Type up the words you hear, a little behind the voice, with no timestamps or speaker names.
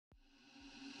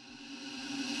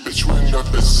Bitch, we're not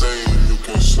the same. You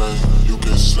can slay, you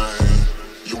can slay.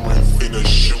 You ain't finna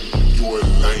shoot. You a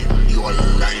lame, you a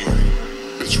lame.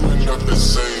 Bitch, we're not the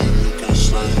same. You can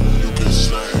slay, you can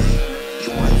slay.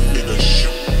 You ain't finna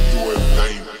shoot. You a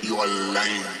lame, you a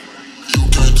lame. You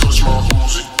can't touch my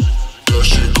Uzi. That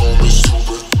shit gon' me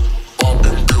stupid.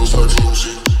 Popping pills like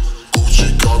Lucy.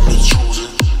 Gucci got me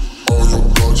choosing. All you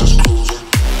guns is cruising.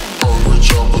 Hungry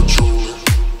chopper drooling.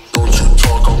 Don't you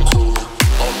talk, I'm coolin'.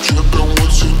 I'm drippin',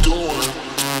 what you doing?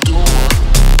 Doing.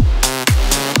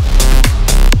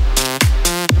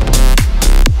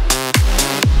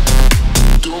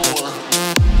 Doing.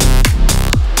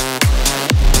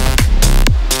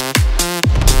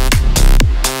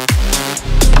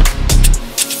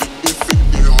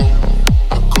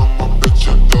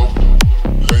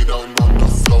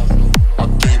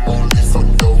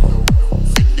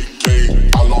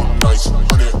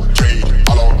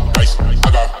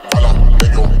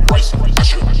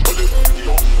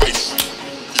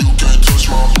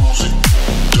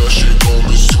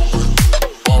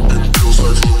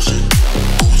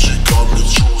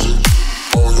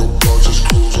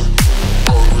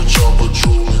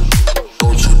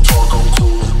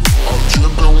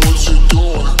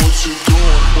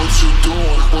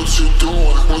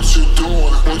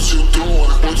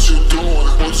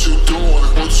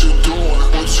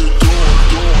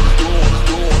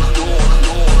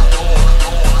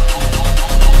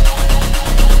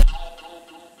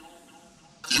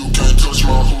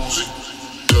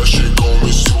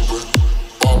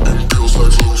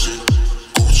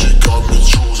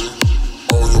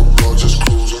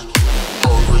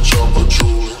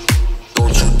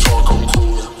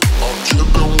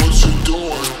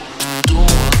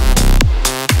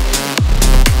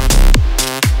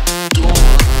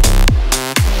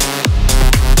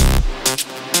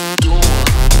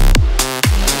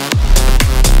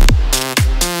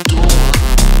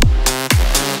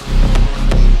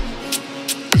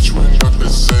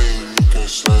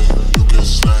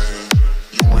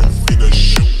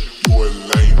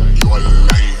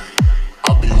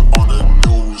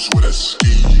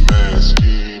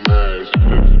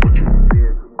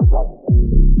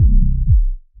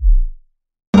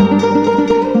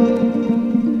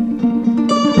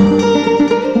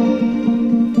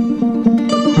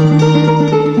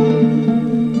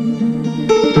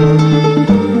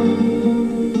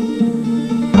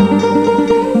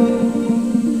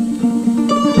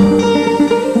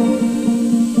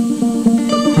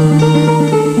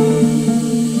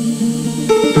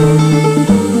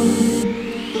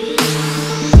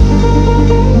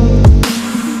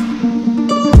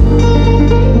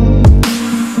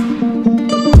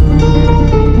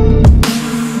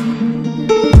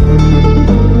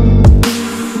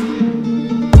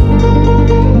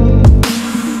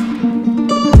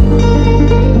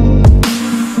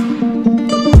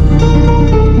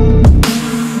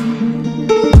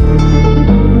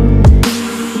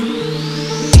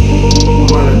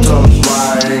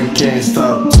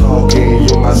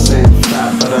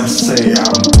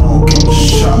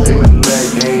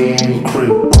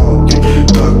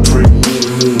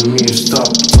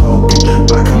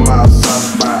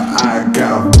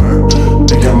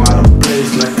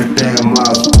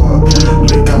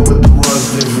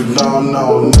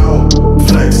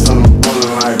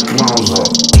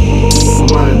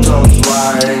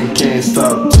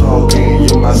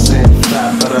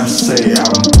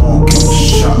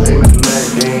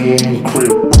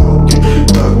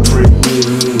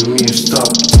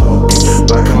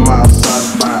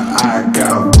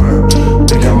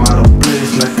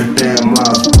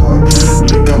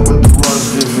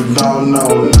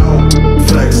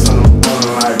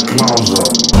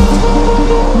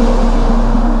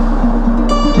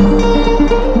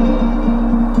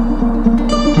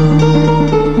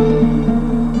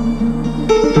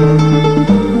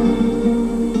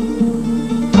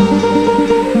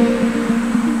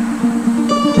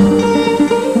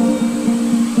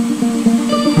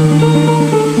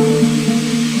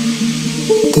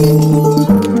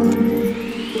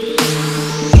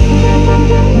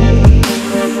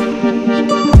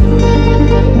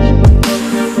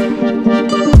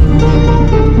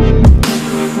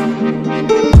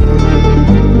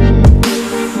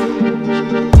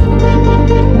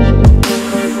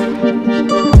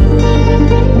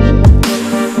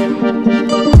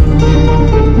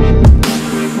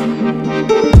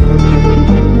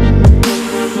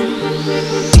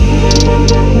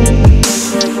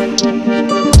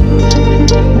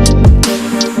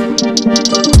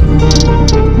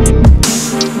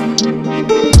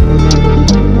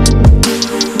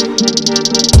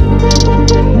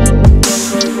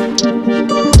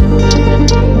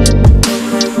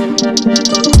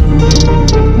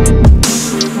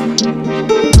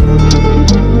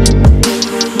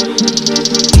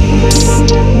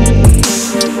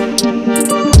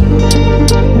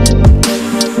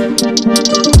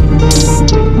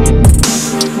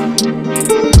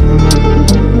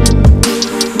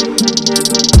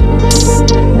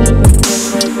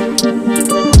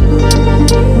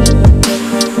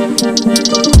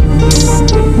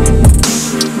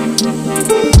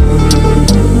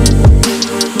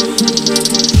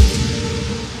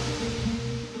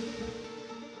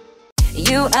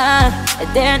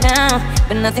 there now,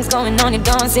 but nothing's going on, you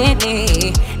don't see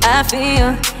me. I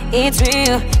feel it's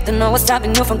real, don't know what's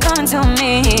stopping you from coming to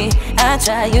me. I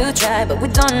try, you try, but we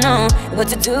don't know what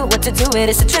to do with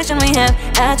this situation we have.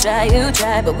 I try, you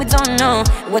try, but we don't know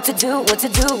what to do with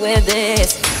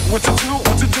this. What to do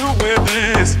with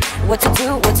this? What to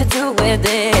do with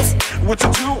this? What to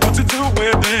do with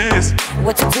this?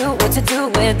 What to do with this? What to do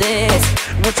with this?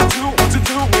 What to do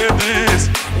with this?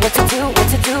 What to do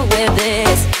with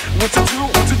this?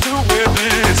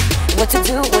 What to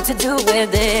do with this? What to do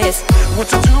with this?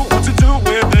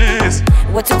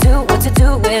 What to do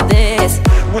with this?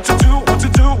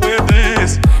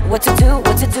 What to do with this? What to do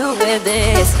with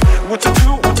this?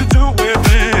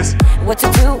 What to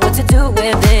do with this? What to do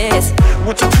with this?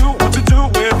 What to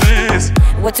do with this?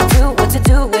 What to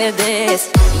do with this?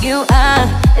 You are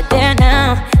there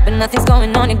now, but nothing's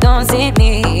going on, you don't see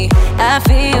me. I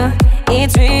feel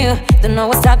it's real, don't know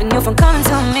what's stopping you from coming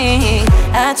to me.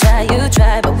 I try, you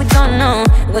try, but we don't know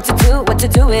what to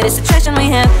do with this situation we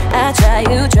have. I try,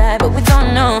 you try, but we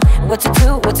don't know what to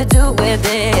do with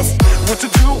this. What to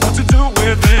do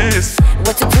with this?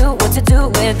 What to do with this? What to do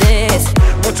with this?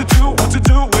 What to do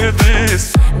with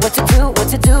this? What to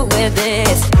do with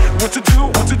this? What to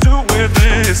do with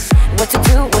this? What to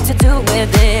do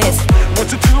with this? What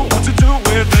to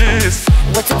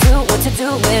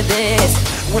do with this?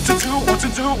 What to do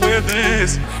with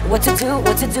this? What to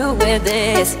do with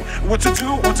this? What to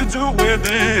do with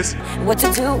this?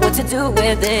 What to do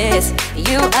with this?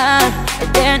 You are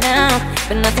there now,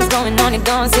 but nothing's going on, you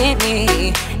don't see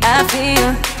me. I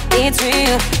feel it's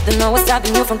real, don't know what's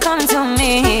stopping you from coming to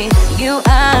me. You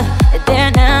are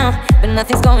there now, but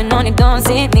nothing's going on, you don't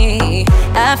see me.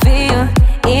 I feel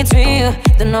it's real,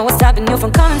 don't know what's stopping you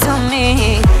from coming to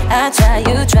me. I try,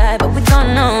 you try, but we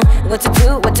don't know what to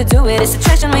do with this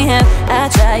situation we have. I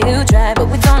try, you try, but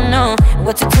we don't know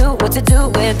what to do with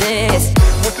this.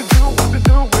 What to do with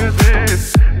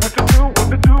this? What to do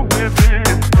with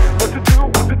this? What to do with this? What to do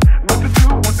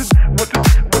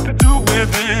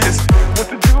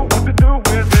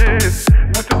with this? What to do with this?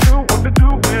 What to do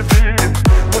with this?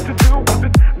 What to do with this?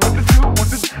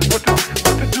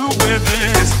 What to do with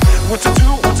this? What to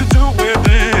do with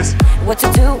this? What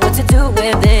to do with this? What to do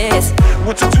with this?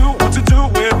 What to do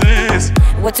with this?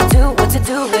 What to do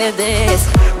with this?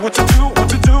 What to do with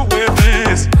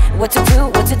this? What to do with this?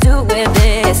 What to do with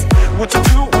this? What to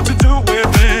do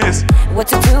with this? What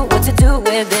to do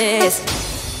with this?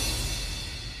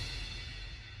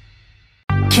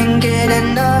 Can't get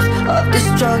enough of this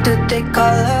drug that they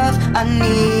call love. I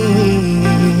need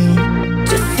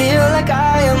to feel like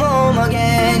I am home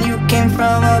again. You came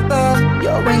from above,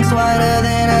 your wings wider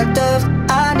than a dove.